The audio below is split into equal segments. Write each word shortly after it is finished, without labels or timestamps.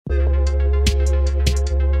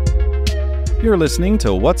You're listening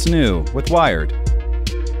to What's New with Wired.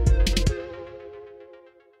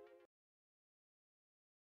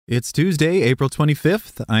 It's Tuesday, April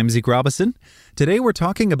 25th. I'm Zeke Robison. Today we're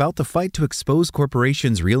talking about the fight to expose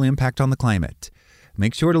corporations' real impact on the climate.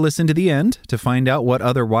 Make sure to listen to the end to find out what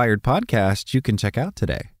other Wired podcasts you can check out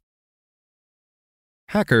today.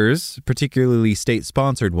 Hackers, particularly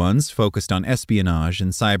state-sponsored ones focused on espionage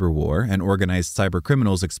and cyber war and organized cyber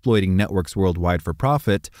criminals exploiting networks worldwide for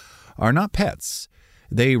profit, are not pets.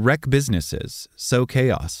 They wreck businesses, sow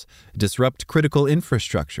chaos, disrupt critical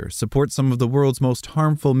infrastructure, support some of the world's most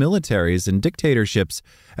harmful militaries and dictatorships,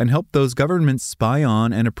 and help those governments spy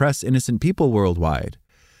on and oppress innocent people worldwide.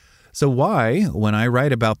 So why, when I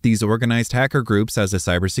write about these organized hacker groups as a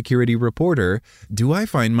cybersecurity reporter, do I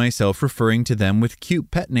find myself referring to them with cute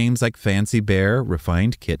pet names like Fancy Bear,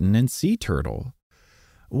 Refined Kitten, and Sea Turtle?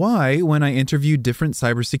 Why, when I interview different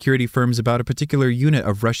cybersecurity firms about a particular unit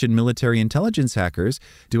of Russian military intelligence hackers,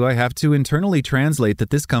 do I have to internally translate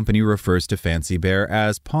that this company refers to Fancy Bear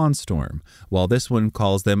as Pawn Storm, while this one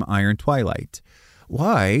calls them Iron Twilight?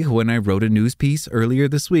 Why, when I wrote a news piece earlier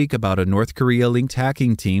this week about a North Korea-linked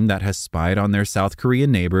hacking team that has spied on their South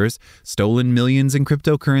Korean neighbors, stolen millions in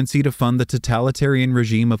cryptocurrency to fund the totalitarian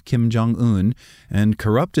regime of Kim Jong-un, and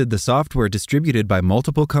corrupted the software distributed by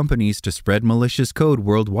multiple companies to spread malicious code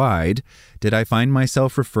worldwide, did I find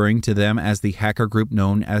myself referring to them as the hacker group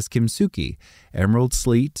known as Kimsuki, Emerald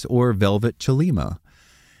Sleet, or Velvet Cholima?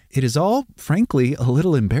 It is all, frankly, a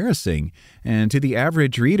little embarrassing, and to the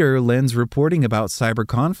average reader lends reporting about cyber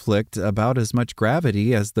conflict about as much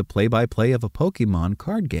gravity as the play-by-play of a Pokemon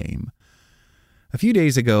card game. A few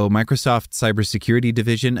days ago, Microsoft's cybersecurity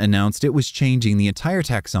division announced it was changing the entire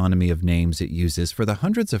taxonomy of names it uses for the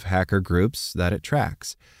hundreds of hacker groups that it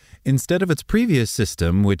tracks. Instead of its previous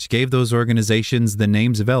system, which gave those organizations the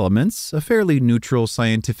names of elements, a fairly neutral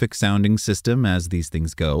scientific-sounding system as these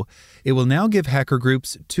things go, it will now give hacker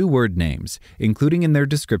groups two-word names, including in their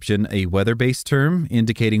description a weather-based term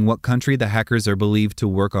indicating what country the hackers are believed to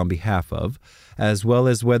work on behalf of, as well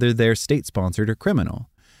as whether they're state-sponsored or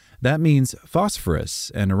criminal. That means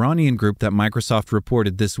Phosphorus, an Iranian group that Microsoft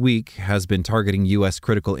reported this week has been targeting U.S.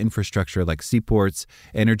 critical infrastructure like seaports,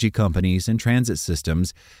 energy companies, and transit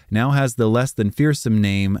systems, now has the less than fearsome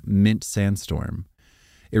name Mint Sandstorm.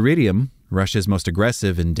 Iridium, Russia's most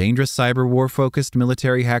aggressive and dangerous cyber war-focused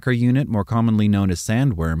military hacker unit, more commonly known as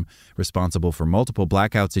Sandworm, responsible for multiple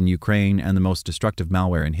blackouts in Ukraine and the most destructive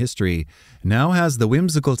malware in history, now has the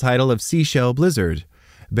whimsical title of Seashell Blizzard.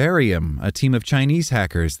 Barium, a team of Chinese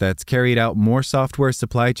hackers that's carried out more software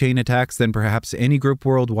supply chain attacks than perhaps any group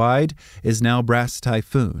worldwide, is now Brass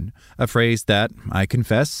Typhoon, a phrase that, I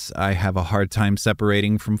confess, I have a hard time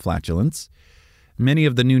separating from flatulence. Many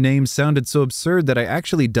of the new names sounded so absurd that I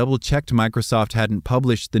actually double-checked Microsoft hadn't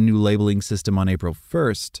published the new labeling system on April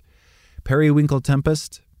 1st. Periwinkle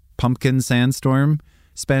Tempest, Pumpkin Sandstorm,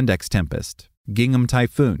 Spandex Tempest, Gingham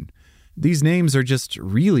Typhoon. These names are just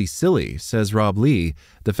really silly, says Rob Lee,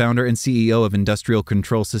 the founder and CEO of industrial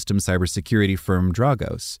control system cybersecurity firm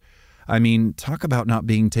Dragos. I mean, talk about not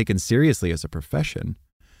being taken seriously as a profession.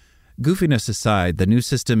 Goofiness aside, the new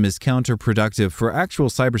system is counterproductive for actual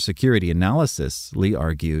cybersecurity analysis, Lee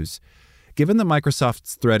argues. Given that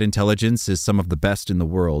Microsoft's threat intelligence is some of the best in the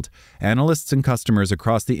world, analysts and customers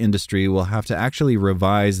across the industry will have to actually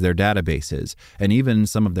revise their databases and even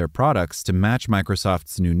some of their products to match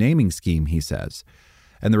Microsoft's new naming scheme, he says.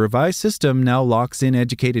 And the revised system now locks in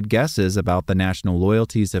educated guesses about the national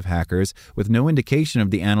loyalties of hackers with no indication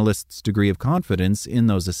of the analyst's degree of confidence in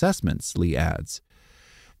those assessments, Lee adds.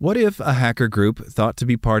 What if a hacker group thought to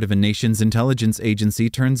be part of a nation's intelligence agency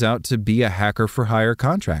turns out to be a hacker-for-hire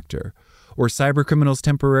contractor? Or cybercriminals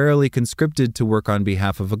temporarily conscripted to work on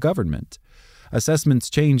behalf of a government? Assessments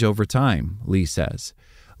change over time, Lee says.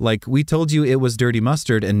 Like, we told you it was dirty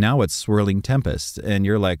mustard and now it's swirling tempest, and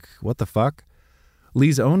you're like, what the fuck?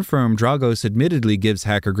 Lee's own firm, Dragos, admittedly gives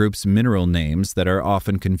hacker groups mineral names that are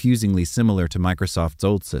often confusingly similar to Microsoft's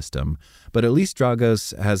old system, but at least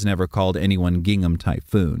Dragos has never called anyone Gingham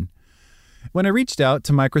Typhoon. When I reached out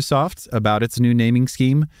to Microsoft about its new naming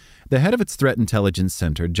scheme, the head of its Threat Intelligence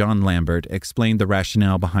Center, John Lambert, explained the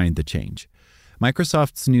rationale behind the change.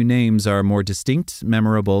 Microsoft's new names are more distinct,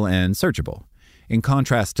 memorable, and searchable. In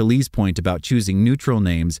contrast to Lee's point about choosing neutral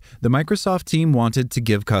names, the Microsoft team wanted to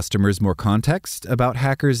give customers more context about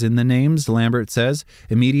hackers in the names, Lambert says,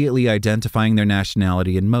 immediately identifying their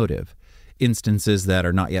nationality and motive. Instances that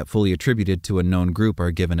are not yet fully attributed to a known group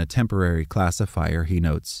are given a temporary classifier, he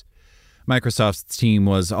notes. Microsoft's team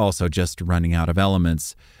was also just running out of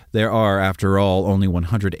elements. There are, after all, only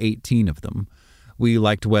 118 of them. We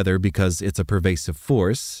liked weather because it's a pervasive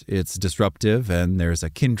force, it's disruptive, and there's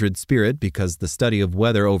a kindred spirit because the study of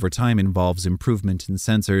weather over time involves improvement in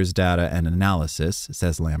sensors, data, and analysis,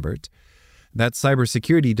 says Lambert. That's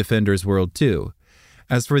cybersecurity defenders' world too.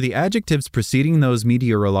 As for the adjectives preceding those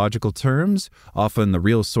meteorological terms, often the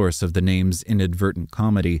real source of the name's inadvertent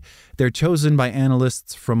comedy, they're chosen by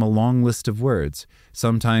analysts from a long list of words.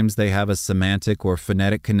 Sometimes they have a semantic or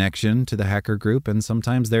phonetic connection to the hacker group, and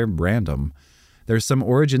sometimes they're random. There's some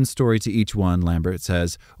origin story to each one, Lambert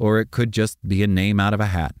says, or it could just be a name out of a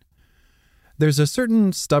hat. There's a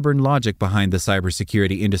certain stubborn logic behind the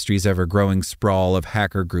cybersecurity industry's ever-growing sprawl of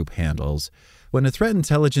hacker group handles. When a threat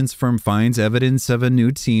intelligence firm finds evidence of a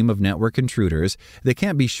new team of network intruders, they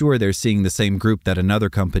can't be sure they're seeing the same group that another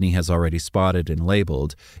company has already spotted and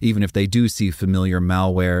labeled, even if they do see familiar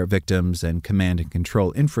malware, victims, and command and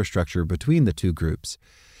control infrastructure between the two groups.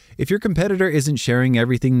 If your competitor isn't sharing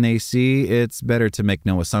everything they see, it's better to make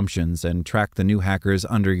no assumptions and track the new hackers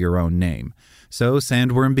under your own name. So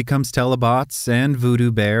Sandworm becomes Telebots, and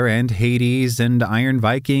Voodoo Bear, and Hades, and Iron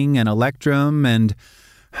Viking, and Electrum, and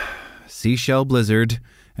Seashell Blizzard,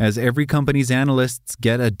 as every company's analysts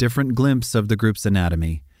get a different glimpse of the group's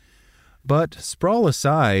anatomy. But, sprawl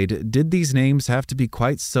aside, did these names have to be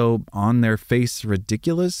quite so on-their-face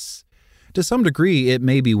ridiculous? To some degree, it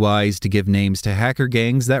may be wise to give names to hacker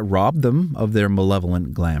gangs that rob them of their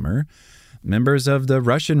malevolent glamour. Members of the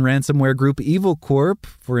Russian ransomware group Evil Corp,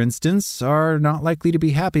 for instance, are not likely to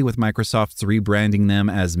be happy with Microsoft's rebranding them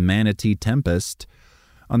as Manatee Tempest.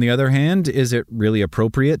 On the other hand, is it really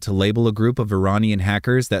appropriate to label a group of Iranian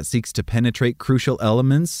hackers that seeks to penetrate crucial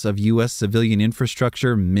elements of U.S. civilian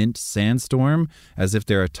infrastructure Mint Sandstorm as if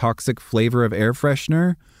they're a toxic flavor of air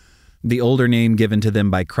freshener? The older name given to them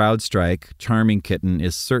by CrowdStrike, Charming Kitten,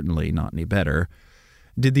 is certainly not any better.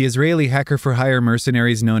 Did the Israeli hacker-for-hire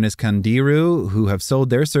mercenaries known as Kandiru, who have sold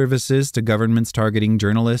their services to governments targeting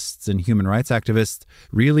journalists and human rights activists,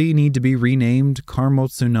 really need to be renamed Caramel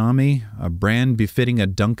Tsunami, a brand befitting a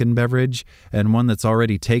Dunkin' beverage, and one that's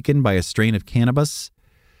already taken by a strain of cannabis?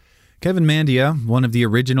 Kevin Mandia, one of the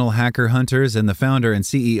original hacker hunters and the founder and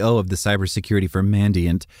CEO of the cybersecurity firm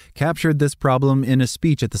Mandiant, captured this problem in a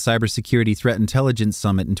speech at the Cybersecurity Threat Intelligence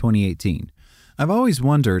Summit in 2018. I've always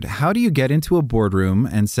wondered, how do you get into a boardroom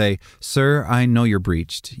and say, "Sir, I know you're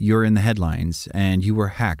breached, you're in the headlines, and you were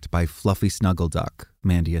hacked by Fluffy Snuggleduck,"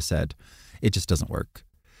 Mandia said. It just doesn't work.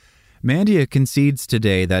 Mandia concedes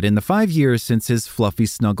today that in the 5 years since his Fluffy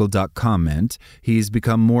Snuggleduck comment, he's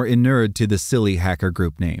become more inured to the silly hacker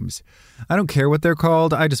group names. "I don't care what they're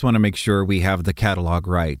called, I just want to make sure we have the catalog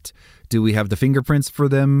right. Do we have the fingerprints for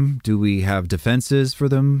them? Do we have defenses for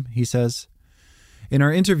them?" he says. In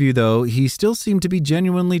our interview, though, he still seemed to be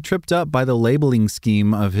genuinely tripped up by the labeling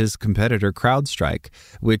scheme of his competitor CrowdStrike,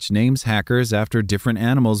 which names hackers after different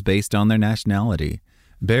animals based on their nationality.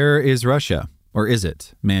 Bear is Russia, or is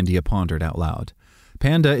it? Mandia pondered out loud.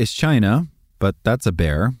 Panda is China, but that's a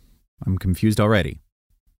bear. I'm confused already.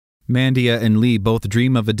 Mandia and Lee both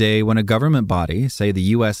dream of a day when a government body, say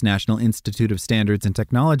the U.S. National Institute of Standards and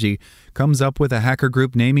Technology, comes up with a hacker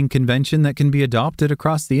group naming convention that can be adopted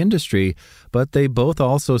across the industry, but they both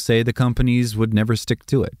also say the companies would never stick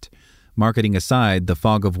to it. Marketing aside, the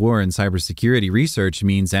fog of war in cybersecurity research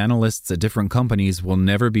means analysts at different companies will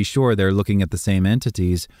never be sure they're looking at the same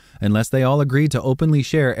entities unless they all agree to openly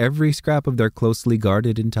share every scrap of their closely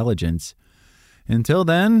guarded intelligence. Until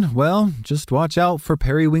then, well, just watch out for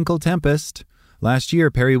Periwinkle Tempest. Last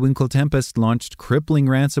year, Periwinkle Tempest launched crippling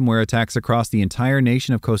ransomware attacks across the entire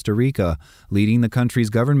nation of Costa Rica, leading the country's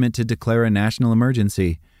government to declare a national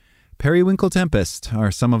emergency. Periwinkle Tempest are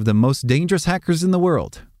some of the most dangerous hackers in the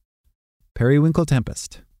world. Periwinkle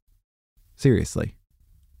Tempest. Seriously.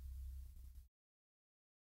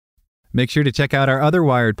 Make sure to check out our other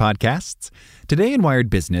Wired podcasts. Today in Wired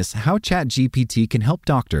Business, how ChatGPT can help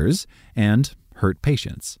doctors and hurt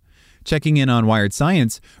patients. Checking in on Wired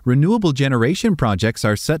Science, renewable generation projects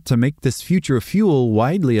are set to make this future fuel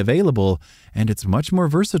widely available, and it's much more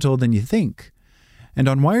versatile than you think. And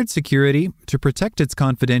on Wired Security, to protect its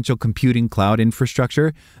confidential computing cloud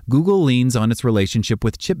infrastructure, Google leans on its relationship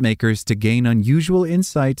with chipmakers to gain unusual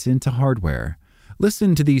insights into hardware.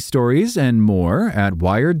 Listen to these stories and more at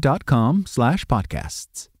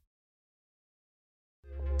wired.com/podcasts.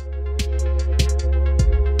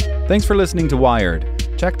 Thanks for listening to Wired.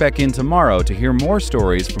 Check back in tomorrow to hear more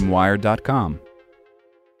stories from Wired.com.